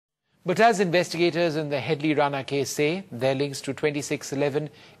But as investigators in the Headley Rana case say, their links to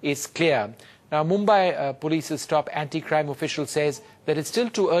 2611 is clear. Now, Mumbai Police's top anti-crime official says that it's still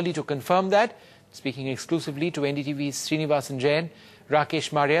too early to confirm that. Speaking exclusively to NDTV's Srinivasan Jain,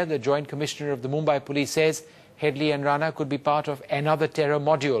 Rakesh Maria, the Joint Commissioner of the Mumbai Police, says Headley and Rana could be part of another terror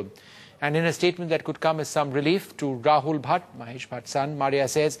module. And in a statement that could come as some relief to Rahul Bhatt, Mahesh Bhatt's son, Maria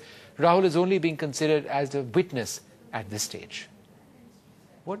says Rahul is only being considered as a witness at this stage.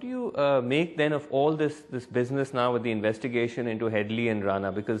 What do you make then of all this business now with the investigation into Headley and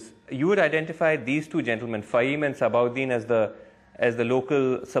Rana? Because you would identify these two gentlemen, Fahim and Sabauddin, as the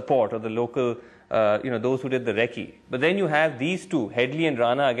local support or the local, those who did the recce. But then you have these two, Headley and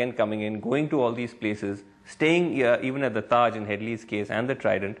Rana, again coming in, going to all these places, staying even at the Taj in Headley's case and the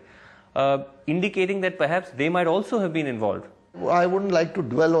Trident, indicating that perhaps they might also have been involved. I wouldn't like to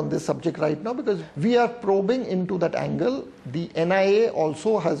dwell on this subject right now because we are probing into that angle. The NIA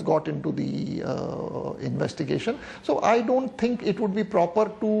also has got into the investigation. So I don't think it would be proper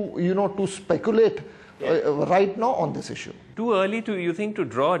to, to speculate right now on this issue. Too early you think to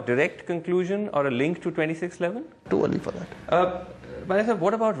draw a direct conclusion or a link to 2611? Too early for that. But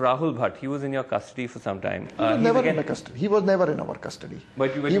what about Rahul Bhatt? He was in your custody for some time. He was never in custody. He was never in our custody.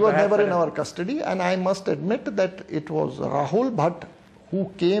 He was never in our custody, and I must admit that it was Rahul Bhatt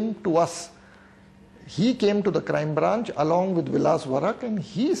who came to us. He came to the crime branch along with Vilas Varak, and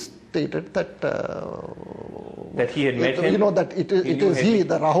he stated that that he had met him. That it is he,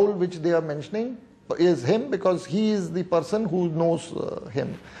 the Rahul which they are mentioning, is him because he is the person who knows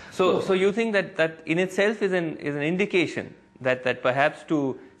him. So you think that in itself is an indication that perhaps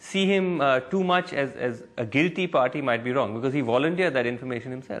to see him too much as a guilty party might be wrong, because he volunteered that information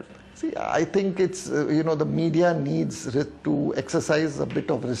himself. See, I think it's, the media needs to exercise a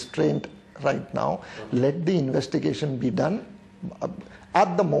bit of restraint right now. Let the investigation be done.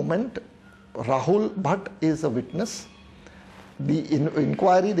 At the moment, Rahul Bhatt is a witness. The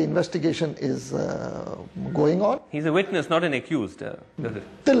inquiry, the investigation is going on. He's a witness, not an accused, does it?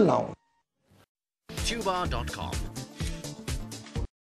 Till now. Tuba.com